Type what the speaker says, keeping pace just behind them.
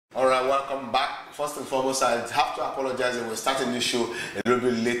welcome back. First and foremost, I have to apologize that we're starting this show a little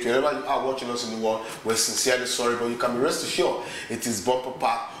bit late. Wherever you are watching us in the world, we're sincerely sorry, but you can be rest assured it is bumper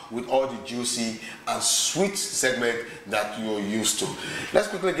packed with all the juicy and sweet segment that you're used to. Let's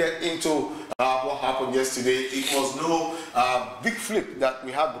quickly get into what happened yesterday. It was no big flip that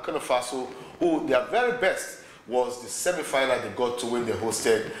we had Burkina Faso, who their very best was the semi-final they got to win. They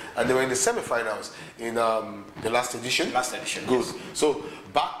hosted, and they were in the semi-finals in the last edition. Last edition. Good. Yes. So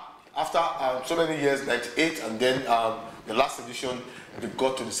back after so many years, 98, and then the last edition, they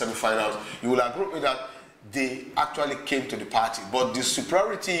got to the semi-finals. You will agree with that they actually came to the party, but the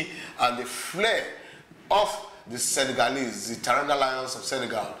superiority and the flair of the Senegalese, the Teranga Lions of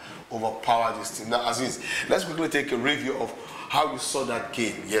Senegal, overpowered this team. Now, Azeez, let's quickly take a review of how you saw that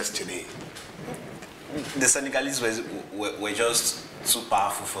game yesterday. The Senegalese were just too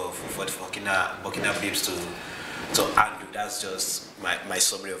powerful for the Burkina Babes to handle. That's just my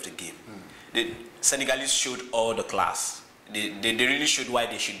summary of the game. The Senegalese showed all the class. They really showed why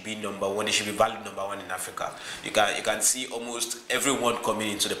they should be number one. They should be valued number one in Africa. You can see almost everyone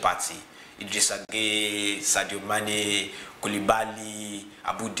coming into the party. Idrissa Gueye, Sadio Mane, Koulibaly,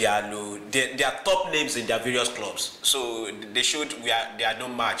 Abou Diallo. They are top names in their various clubs. So they showed they are no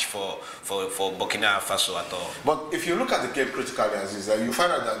match for Burkina Faso at all. But if you look at the game critically, Aziz, you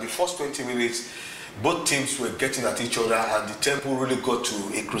find out that the first 20 minutes, both teams were getting at each other, and the tempo really got to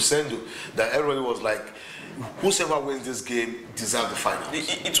a crescendo that everybody was like, whoever wins this game deserves the final.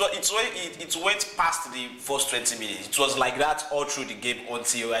 It went past the first 20 minutes. It was like that all through the game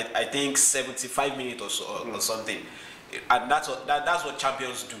until I think 75 minutes or so or something. And that's what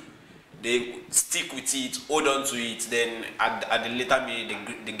champions do. They stick with it, hold on to it. Then at the later minute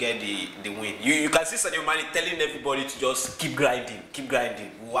they get the win. You can see Sadio Mane telling everybody to just keep grinding,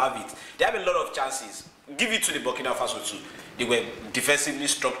 we'll have it. They have a lot of chances. Give it to the Burkina Faso too. They were defensively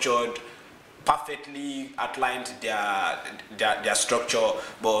structured, perfectly outlined their structure,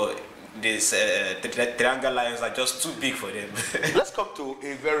 but this the Teranga Lions are just too big for them. Let's come to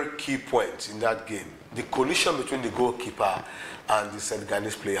a very key point in that game: the collision between the goalkeeper and the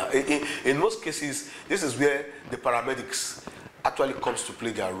Senegalese player. In most cases, this is where the paramedics actually comes to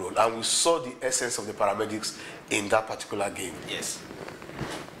play their role, and we saw the essence of the paramedics in that particular game. Yes.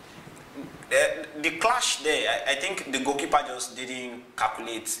 The clash there, I think the goalkeeper just didn't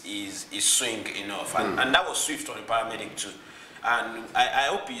calculate his swing enough, and that was Swift on the paramedic too. And I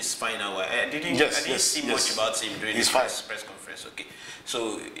hope he's fine now. I didn't see much about him during the press conference. Okay,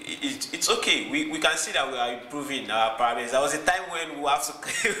 so it's okay. We can see that we are improving our paramedics. There was a time when we have to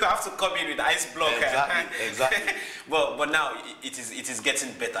come in with ice block. Exactly. but now it is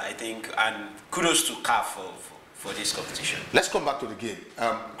getting better, I think, and kudos to CAF for this competition. Let's come back to the game.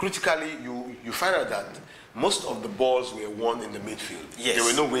 Critically, you find out that most of the balls were won in the midfield. Yes. There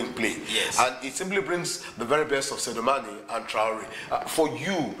were no wing play. Yes. And it simply brings the very best of Sadio Mane and Traore. For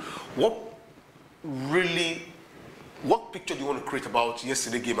you, what picture do you want to create about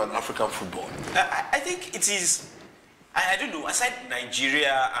yesterday's game and African football? I think it is, I don't know, aside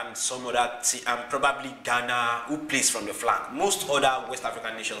Nigeria and some other team, and probably Ghana, who plays from the flank, most other West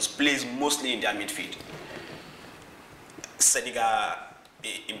African nations plays mostly in their midfield. Senegal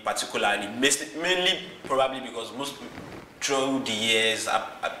in particular, mainly probably because most through the years,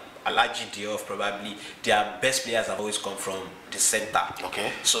 Alhaji Diop, probably their best players have always come from the center.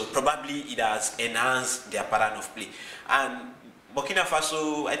 Okay. So probably it has enhanced their pattern of play. And Burkina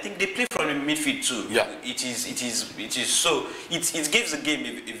Faso, I think they play from the midfield too. Yeah. It is so it gives the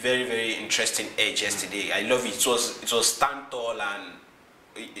game a very, very interesting edge yesterday. I love it. It was stand tall, and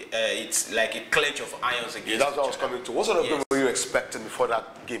it's like a clench of irons against. Yeah, that's what I was coming to. What sort of game were you expecting before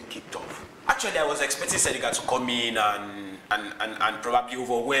that game kicked off? Actually, I was expecting Senegal to come in and probably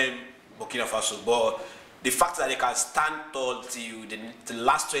overwhelm Burkina Faso, but the fact that they can stand tall till the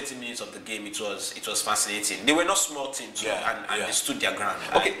last 20 minutes of the game, it was fascinating. They were not small teams, and they stood their ground.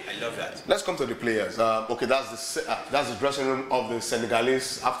 Okay, I love that. Let's come to the players. Okay, that's the dressing room of the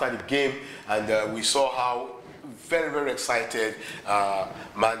Senegalese after the game, and we saw how very, very excited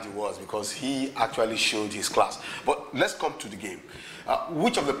Mandy was, because he actually showed his class. But let's come to the game.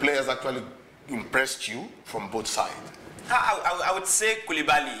 Which of the players actually impressed you from both sides? I would say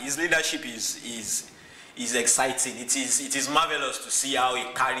Koulibaly. His leadership is exciting. It is marvelous to see how he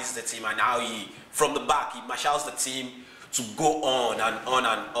carries the team and how he, from the back, he marshals the team to go on and on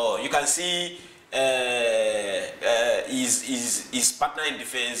and on. You can see his partner in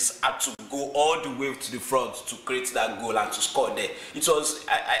defense had to go all the way to the front to create that goal and to score there. It was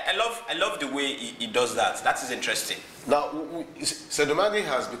I love the way he does that. That is interesting. Now, Sadio Mane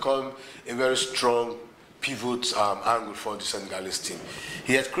has become a very strong pivot angle for the Senegalese team.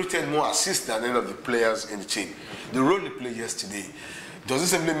 He has created more assists than any of the players in the team. The role he played yesterday, does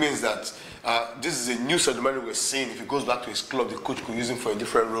this simply mean that this is a new Sadio Mane we're seeing? If he goes back to his club, the coach could use him for a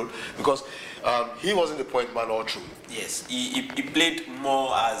different role, because he wasn't the point man all through. Yes, he played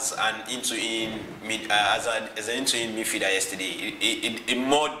more as an into-in as an into-in midfielder yesterday. A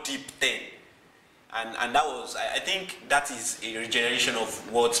more deep 10. And that was, I think that is a regeneration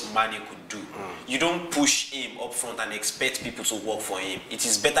of what Mane could do. You don't push him up front and expect people to work for him. It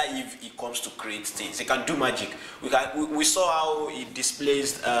is better if he comes to create things. He can do magic. We saw how he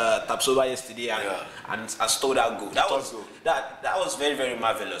displaced Tapsoba yesterday and stole that goal. That was very, very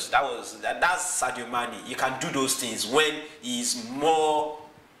marvelous. That's Sadio Mane. You can do those things when he's more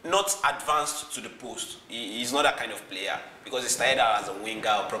not advanced to the post. He's not that kind of player, because he started out as a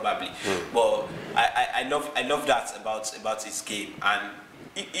winger probably. But I love that about his game, and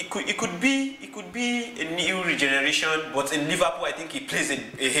it could be a new regeneration. But in Liverpool, I think he plays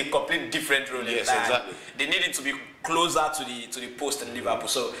a completely different role. Yes, exactly. They needed to be closer to the post in Liverpool.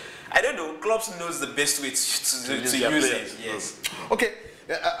 So I don't know. Klopp knows the best way to use it. Yes. Okay.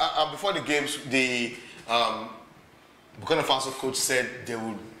 Before the games, the Burkina Faso coach said they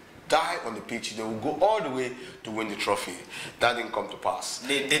would die on the pitch. They will go all the way to win the trophy. That didn't come to pass.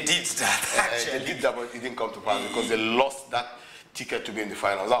 They did that, actually. They did that, but it didn't come to pass because they lost that ticket to be in the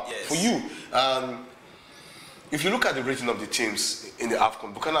finals. Now, for you, if you look at the rating of the teams in the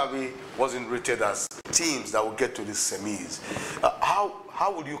Afcon, Burkina Faso wasn't rated as teams that will get to the semis.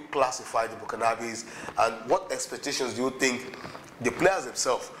 How would you classify the Burkina Faso, and what expectations do you think the players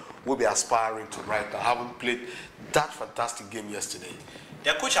themselves will be aspiring to right now, having played that fantastic game yesterday?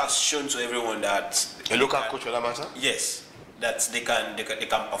 Their coach has shown to everyone that a local coach for that matter? Yes, that they can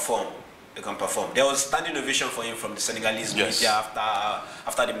perform. They can perform. There was standing ovation for him from the Senegalese media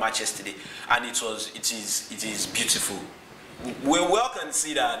after the match yesterday, and it is beautiful. We well can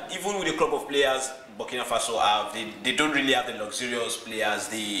see that even with the club of players Burkina Faso have, they don't really have the luxurious players,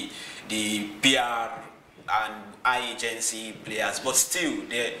 the PR and I agency players, but still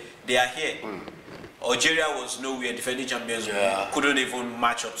they are here. Algeria was nowhere, defending champions couldn't even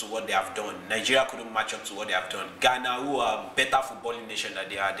match up to what they have done. Nigeria couldn't match up to what they have done. Ghana, who are better footballing nation than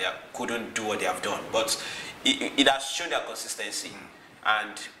they are, couldn't do what they have done. But it has shown their consistency,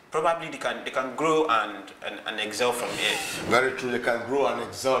 and probably they can grow and excel from here. Very true, they can grow and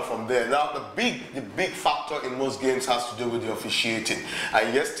excel from there. Now the big factor in most games has to do with the officiating.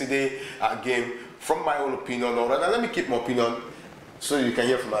 And yesterday game, from my own opinion, and let me keep my opinion so you can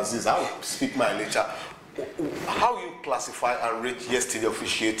hear from Azeez. I will speak mine later. How you classify and rate yesterday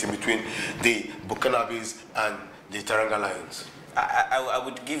officiating between the Burkina Faso and the Teranga Lions? I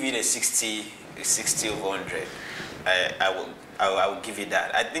would give it a 60 over 100. I would give it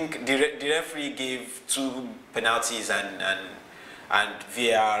that. I think the referee gave 2 penalties and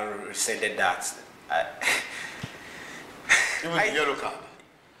VAR rescinded that. Even the yellow card.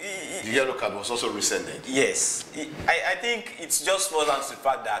 The yellow card was also rescinded. Yes, I think it's just more than the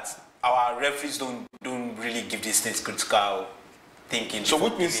fact that our referees don't really give these things critical thinking. So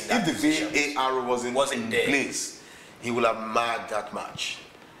which means if the VAR wasn't in place, he would have marred that match.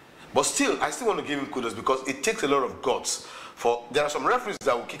 But still, I still want to give him kudos, because it takes a lot of guts. There are some referees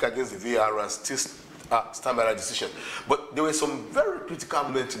that will kick against the VAR and still stand by that decision. But there were some very critical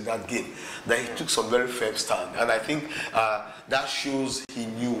moments in that game that he took some very firm stand. And I think that shows he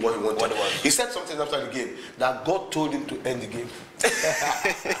knew what he wanted. He said something after the game, that God told him to end the game.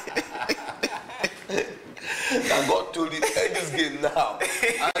 That God told him to end this game now.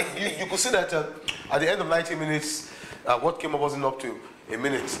 And you could see that at the end of 90 minutes, what came up wasn't up to a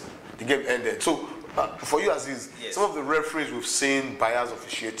minute. The game ended. So for you, Azeez, some of the referees we've seen bias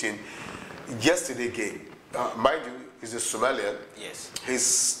officiating yesterday game, mind you, he's a Somalian. Yes.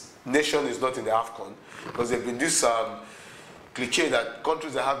 His nation is not in the Afcon, because there's been this cliche that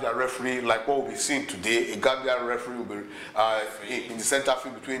countries that have their referee, like what we've seen today, a Gambian referee will be in the center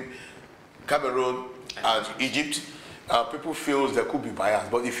field between Cameroon and Egypt. People feel there could be bias,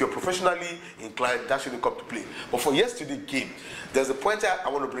 but if you're professionally inclined, that shouldn't come to play. But for yesterday's game, there's a point I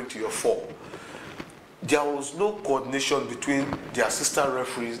want to bring to your fore. There was no coordination between the assistant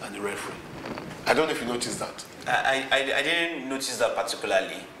referees and the referee. I don't know if you noticed that. I didn't notice that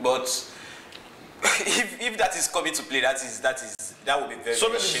particularly, but if that is coming to play, that would be very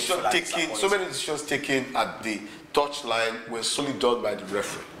shameful. So many decisions taken at the touch line were solely done by the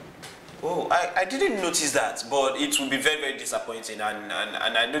referee. Oh, I didn't notice that, but it would be very, very disappointing, and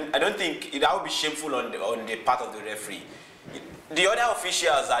I don't think that would be shameful on the part of the referee. The other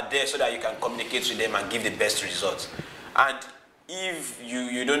officials are there so that you can communicate with them and give the best results. And if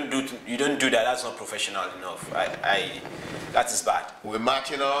you don't do that, that's not professional enough. That is bad. We're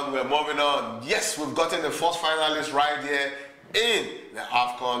marching on, we're moving on. Yes, we've gotten the first finalist right here in the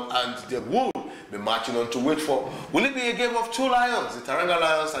Afcon, and they will be marching on to wait for, will it be a game of two lions, the Teranga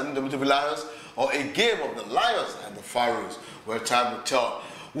Lions and the Indomitable Lions, or a game of the Lions and the Pharaohs? Well, time will tell.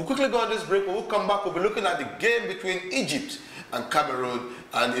 We'll quickly go on this break. When we'll come back, we'll be looking at the game between Egypt and Cameroon,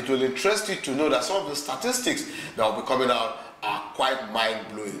 and it will interest you to know that some of the statistics that will be coming out are quite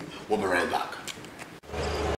mind-blowing. We'll be right back.